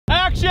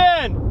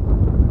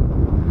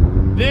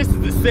This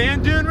is the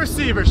sand dune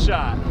receiver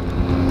shot.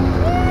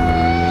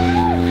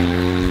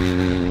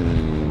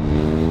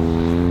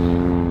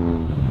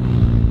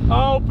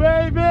 Oh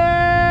baby!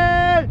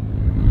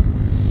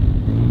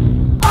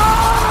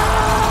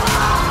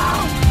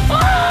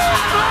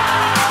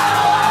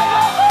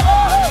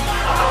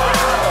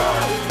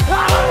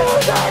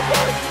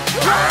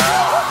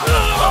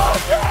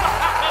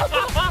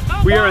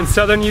 We are in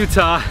southern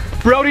Utah.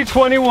 Brodie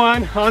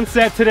 21 on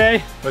set today.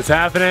 What's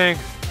happening?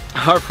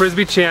 Our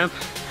Frisbee champ.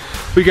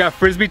 We got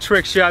Frisbee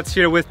trick shots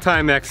here with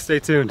Timex. Stay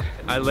tuned.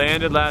 I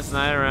landed last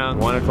night around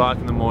 1 o'clock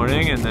in the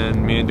morning, and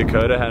then me and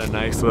Dakota had a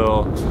nice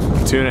little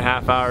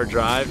 2.5 hour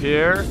drive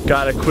here.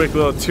 Got a quick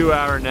little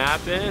 2-hour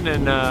nap in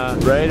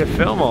and ready to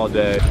film all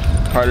day.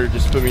 Carter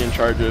just put me in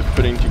charge of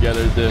putting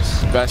together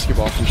this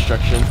basketball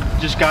construction.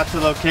 Just got to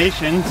the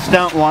location,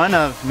 stunt one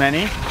of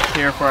many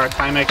here for our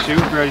Timex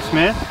shoot, Brodie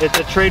Smith. It's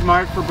a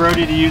trademark for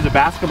Brodie to use a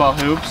basketball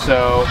hoop,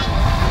 so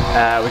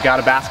we got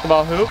a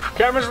basketball hoop.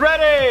 Camera's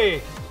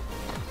ready!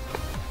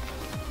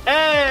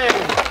 Hey!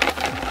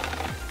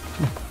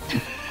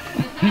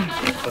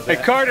 Hey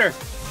Carter!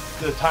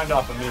 It's timed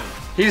off of me.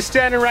 He's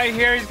standing right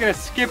here, he's gonna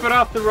skip it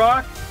off the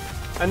rock,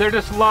 and they're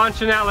just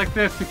launching out like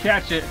this to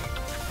catch it.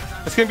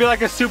 It's gonna be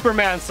like a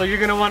Superman, so you're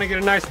gonna wanna get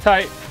a nice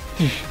tight.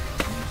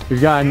 We've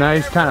got a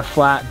nice kind of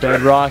flat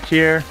bedrock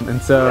here,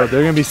 and so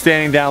they're gonna be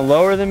standing down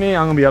lower than me.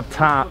 I'm gonna be up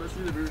top.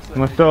 I'm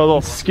gonna throw a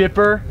little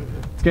skipper.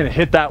 It's gonna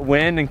hit that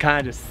wind and kind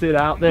of just sit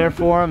out there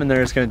for them, and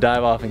they're just gonna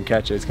dive off and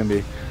catch it. It's gonna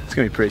be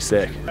pretty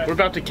sick. We're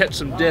about to catch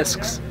some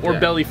discs or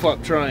belly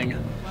flop trying.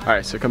 All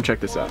right, so come check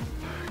this out.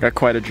 Got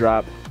quite a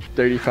drop,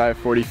 35,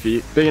 40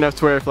 feet. Big enough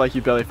to where if like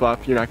you belly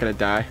flop, you're not gonna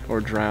die or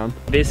drown.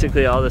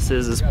 Basically all this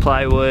is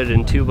plywood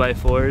and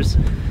 2x4s,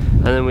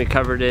 and then we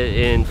covered it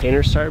in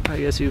painter's tarp, I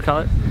guess you would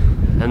call it.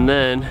 And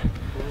then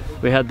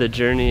we had the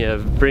journey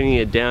of bringing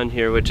it down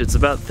here, which it's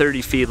about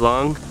 30 feet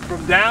long.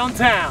 From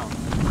downtown.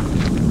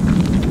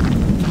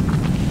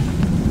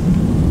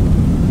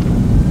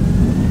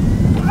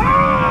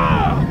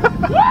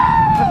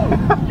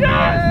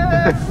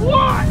 Yes!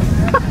 What?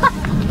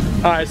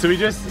 All right, so we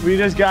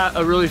just got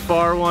a really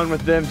far one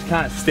with them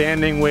kind of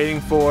standing,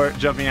 waiting for it,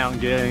 jumping out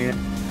and getting it.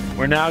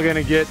 We're now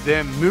gonna get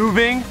them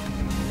moving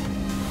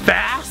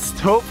fast,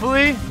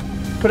 hopefully.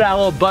 Put out a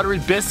little buttery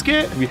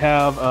biscuit. We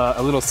have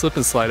a little slip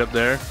and slide up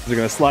there. They're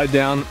gonna slide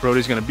down,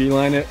 Brodie's gonna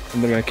beeline it,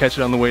 and they're gonna catch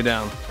it on the way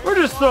down. We're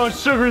just throwing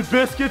sugary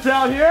biscuits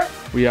out here.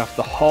 We have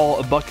to haul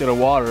a bucket of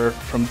water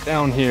from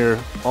down here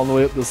all the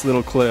way up this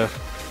little cliff,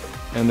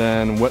 and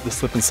then wet the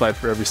slip and slide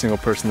for every single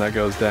person that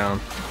goes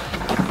down.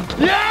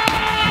 Yeah!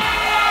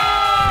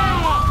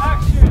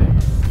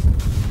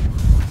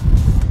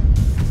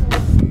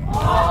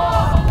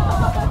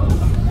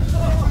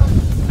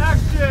 Action!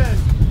 Action!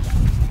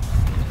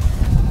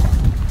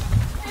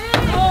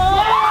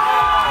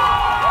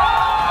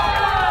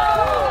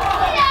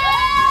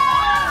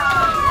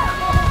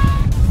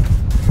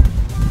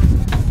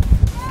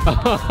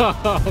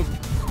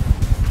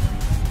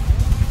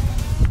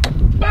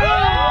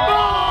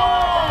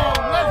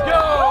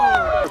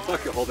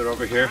 Bucket holder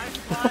over here,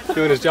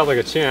 doing his job like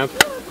a champ.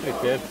 Hey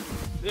kid.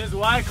 This is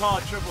what I call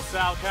a triple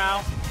sow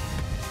cow.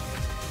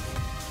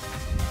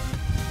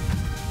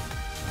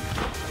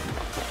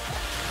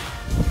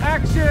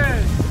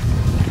 Action!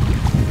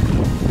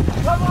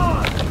 Come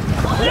on!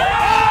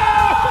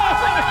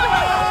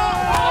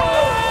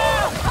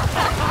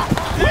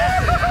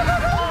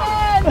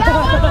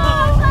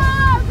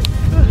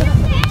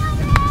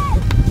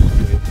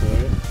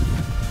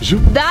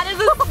 That is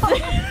a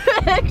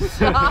sick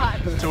shot.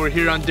 So we're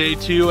here on day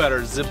 2 at our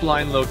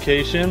zipline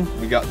location.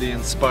 We got the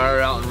Inspire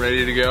out and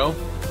ready to go.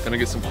 Gonna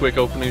get some quick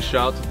opening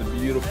shots of the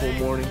beautiful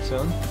morning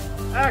sun.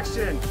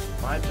 Action!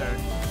 My turn.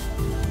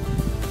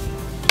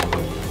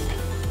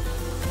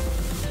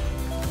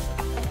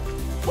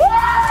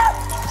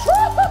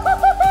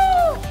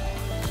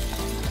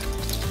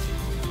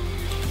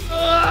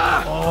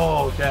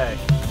 Oh, okay.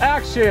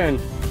 Action!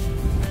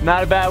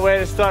 Not a bad way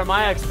to start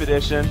my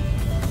expedition.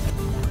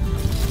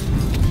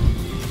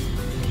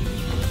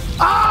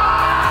 Oh!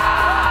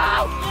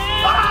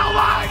 Oh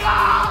my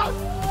God!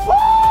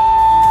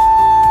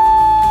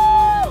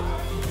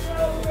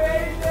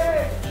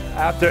 Woo!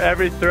 After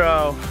every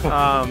throw,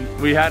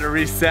 we had to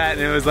reset,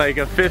 and it was like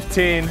a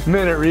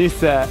 15-minute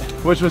reset,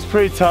 which was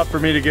pretty tough for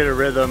me to get a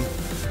rhythm.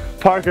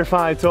 Parker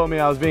finally told me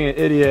I was being an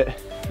idiot,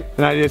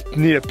 and I just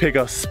need to pick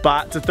a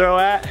spot to throw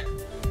at.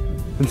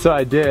 And so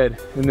I did,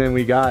 and then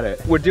we got it.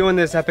 We're doing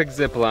this epic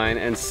zip line,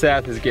 and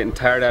Seth is getting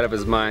tired out of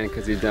his mind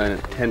because he's done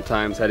it 10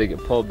 times, had to get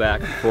pulled back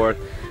and forth.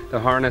 The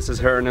harness is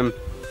hurting him.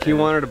 He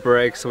wanted a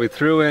break, so we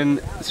threw in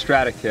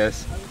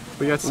Straticus.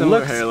 We got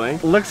similar hair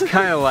length. Looks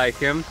kind of like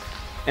him,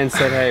 and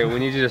said, hey, we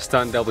need you to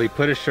stunt double. He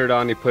put his shirt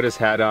on, he put his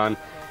hat on,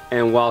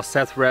 and while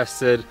Seth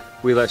rested,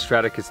 we let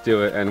Straticus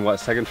do it. And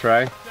what, second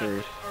try?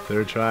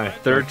 Third try.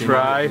 Third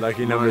try.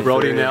 Lucky number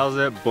Brodie 3. nails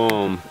it.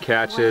 Boom.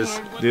 Catches.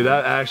 Dude,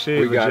 that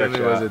actually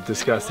legitimately was shot. a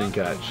disgusting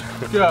catch.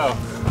 Go.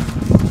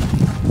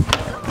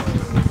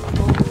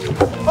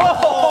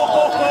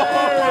 Oh!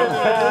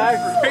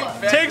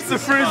 Takes the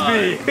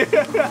Frisbee.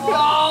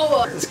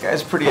 This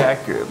guy's pretty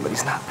accurate, but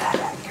he's not that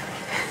accurate.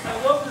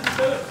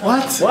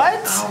 What?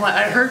 What? Oh my,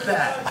 I heard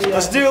that.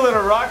 Let's do a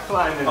little rock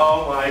climbing.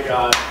 Oh my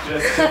god.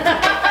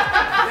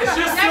 It's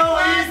just so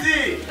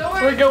easy.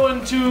 We're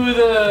going to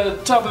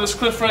the top of this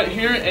cliff right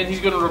here, and he's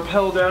going to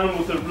rappel down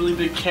with a really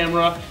big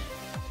camera.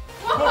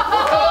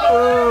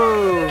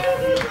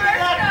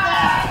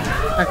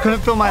 I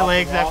couldn't feel my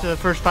legs after the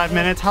first 5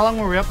 minutes. How long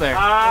were we up there?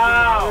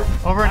 Ow.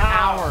 Over an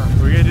hour.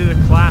 We're gonna do the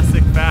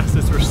classic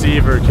fastest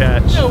receiver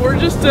catch. Yeah, we're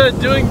just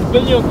doing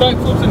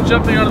backflips and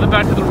jumping out of the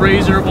back of the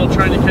Razor while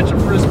trying to catch a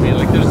Frisbee.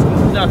 Like, there's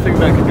nothing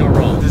that could go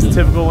wrong. This is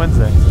typical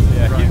Wednesday.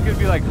 Yeah, he's gonna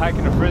be like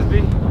hiking a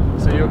Frisbee.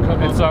 So you'll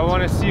come And so I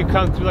want to see you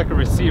come through like a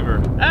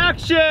receiver.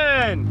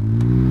 Action!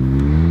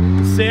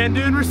 Sand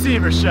dune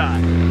receiver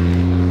shot.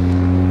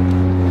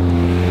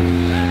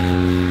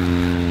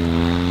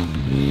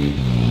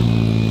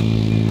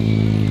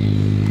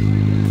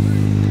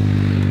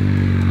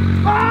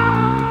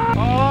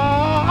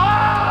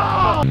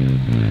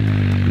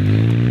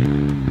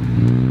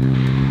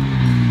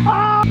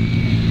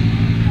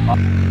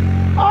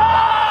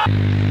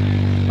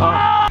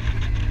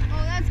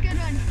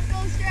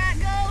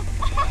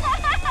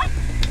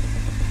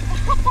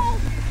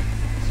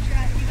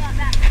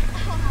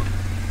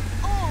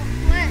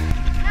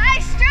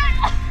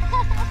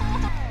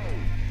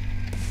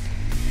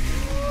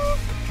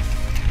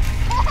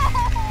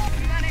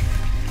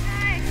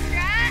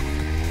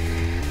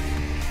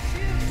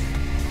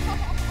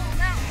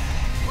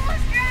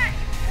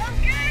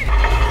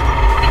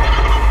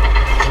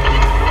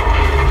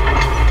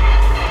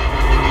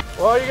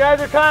 Well, you guys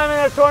are climbing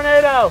a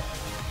tornado.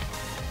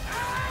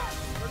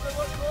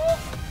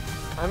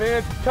 I mean,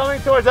 it's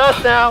coming towards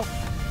us now.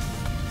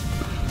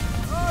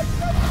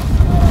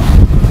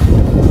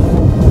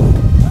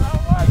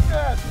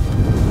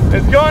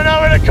 It's going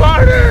over to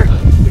Carter!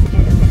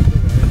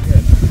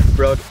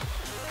 Bro,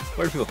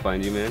 where do people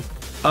find you, man?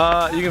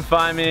 You can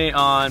find me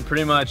on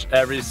pretty much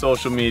every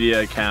social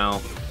media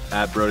account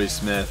at Brodie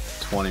Smith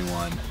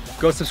 21.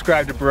 Go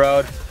subscribe to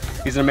Brode.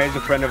 He's an amazing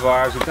friend of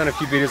ours. We've done a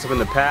few videos with him in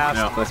the past.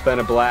 Yeah. It's been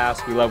a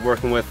blast. We love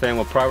working with him.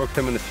 We'll probably work with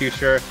him in the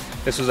future.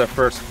 This was our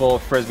first full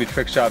Frisbee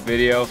trick shot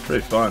video.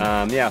 Pretty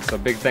fun. Yeah, so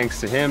big thanks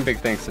to him. Big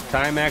thanks to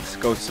Timex.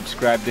 Go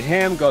subscribe to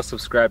him. Go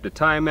subscribe to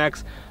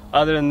Timex.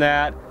 Other than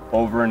that,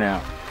 over and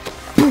out.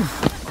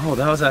 Oh,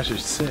 that was actually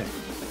sick.